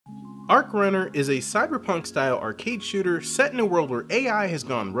ArcRunner is a cyberpunk-style arcade shooter set in a world where AI has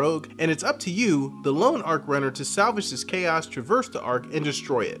gone rogue, and it's up to you, the lone ArcRunner, to salvage this chaos, traverse the Arc, and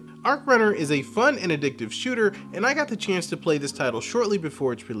destroy it. ArcRunner is a fun and addictive shooter, and I got the chance to play this title shortly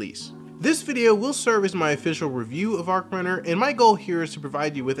before its release. This video will serve as my official review of ArcRunner, and my goal here is to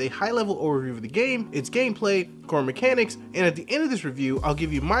provide you with a high-level overview of the game, its gameplay, core mechanics, and at the end of this review, I'll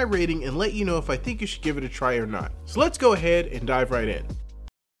give you my rating and let you know if I think you should give it a try or not. So let's go ahead and dive right in.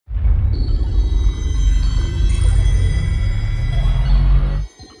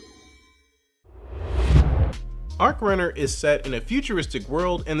 ArcRunner is set in a futuristic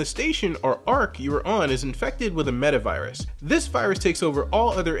world, and the station, or Arc, you are on is infected with a metavirus. This virus takes over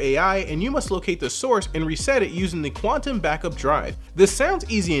all other AI, and you must locate the source and reset it using the quantum backup drive. This sounds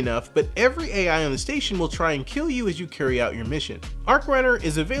easy enough, but every AI on the station will try and kill you as you carry out your mission. ArcRunner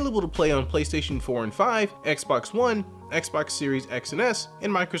is available to play on PlayStation 4 and 5, Xbox One, Xbox Series X and S,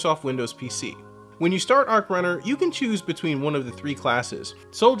 and Microsoft Windows PC. When you start ArcRunner, you can choose between one of the three classes: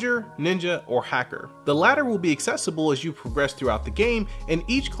 Soldier, Ninja, or Hacker. The latter will be accessible as you progress throughout the game, and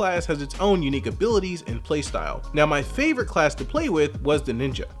each class has its own unique abilities and playstyle. Now, my favorite class to play with was the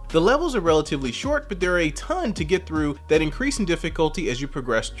Ninja. The levels are relatively short, but there are a ton to get through that increase in difficulty as you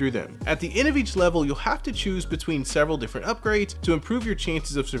progress through them. At the end of each level, you'll have to choose between several different upgrades to improve your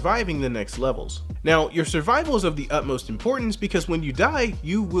chances of surviving the next levels. Now, your survival is of the utmost importance because when you die,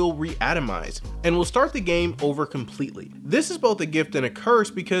 you will re-atomize, and will start the game over completely. This is both a gift and a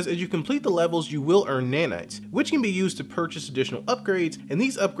curse because as you complete the levels, you will earn nanites, which can be used to purchase additional upgrades, and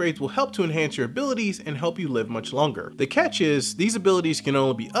these upgrades will help to enhance your abilities and help you live much longer. The catch is, these abilities can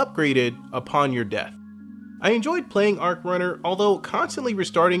only be upgraded upon your death. I enjoyed playing ArcRunner, although constantly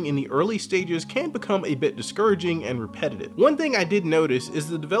restarting in the early stages can become a bit discouraging and repetitive. One thing I did notice is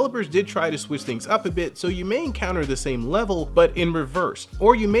the developers did try to switch things up a bit, so you may encounter the same level, but in reverse,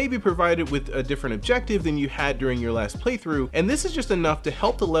 or you may be provided with a different objective than you had during your last playthrough, and this is just enough to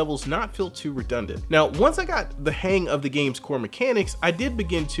help the levels not feel too redundant. Now, once I got the hang of the game's core mechanics, I did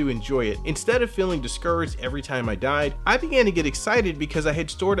begin to enjoy it. Instead of feeling discouraged every time I died, I began to get excited because I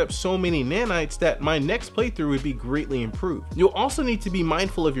had stored up so many nanites that my next playthrough would be greatly improved. You'll also need to be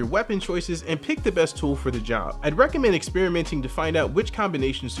mindful of your weapon choices and pick the best tool for the job. I'd recommend experimenting to find out which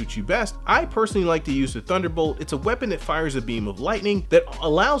combination suits you best. I personally like to use the Thunderbolt. It's a weapon that fires a beam of lightning that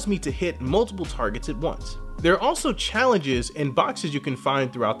allows me to hit multiple targets at once. There are also challenges and boxes you can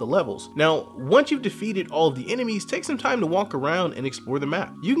find throughout the levels. Now, once you've defeated all of the enemies, take some time to walk around and explore the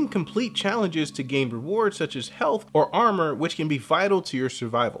map. You can complete challenges to gain rewards such as health or armor, which can be vital to your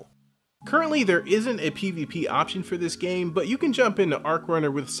survival. Currently, there isn't a PvP option for this game, but you can jump into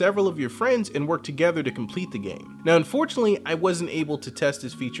ArcRunner with several of your friends and work together to complete the game. Now, unfortunately, I wasn't able to test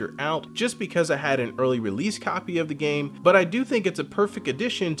this feature out just because I had an early release copy of the game, but I do think it's a perfect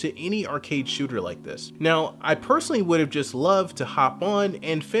addition to any arcade shooter like this. Now, I personally would have just loved to hop on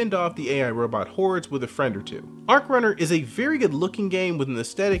and fend off the AI robot hordes with a friend or two. ArcRunner is a very good looking game with an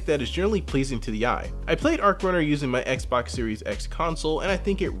aesthetic that is generally pleasing to the eye. I played ArcRunner using my Xbox Series X console, and I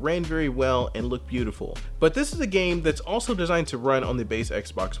think it ran very well and looked beautiful. But this is a game that's also designed to run on the base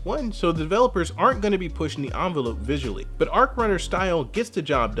Xbox One, so the developers aren't going to be pushing the envelope visually, but ArcRunner's style gets the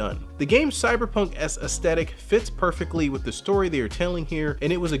job done. The game's cyberpunk-esque aesthetic fits perfectly with the story they are telling here,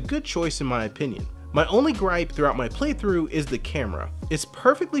 and it was a good choice in my opinion. My only gripe throughout my playthrough is the camera. It's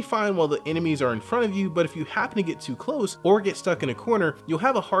perfectly fine while the enemies are in front of you, but if you happen to get too close or get stuck in a corner, you'll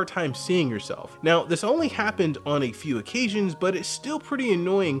have a hard time seeing yourself. Now, this only happened on a few occasions, but it's still pretty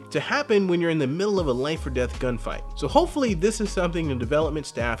annoying to happen when you're in the middle of a life or death gunfight. So hopefully this is something the development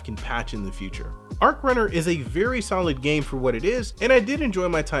staff can patch in the future. ArcRunner is a very solid game for what it is, and I did enjoy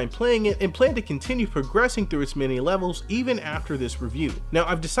my time playing it and plan to continue progressing through its many levels even after this review. Now,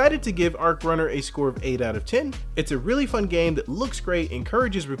 I've decided to give ArcRunner a score of 8 out of 10. It's a really fun game that looks great,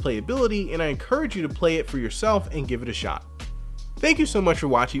 encourages replayability, and I encourage you to play it for yourself and give it a shot. Thank you so much for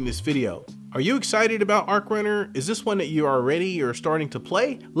watching this video. Are you excited about ArcRunner? Is this one that you are ready or starting to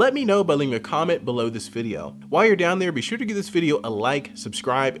play? Let me know by leaving a comment below this video. While you're down there, be sure to give this video a like,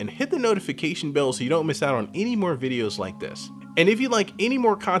 subscribe, and hit the notification bell so you don't miss out on any more videos like this. And if you'd like any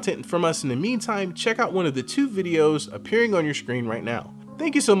more content from us in the meantime, check out one of the 2 videos appearing on your screen right now.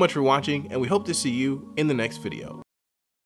 Thank you so much for watching, and we hope to see you in the next video.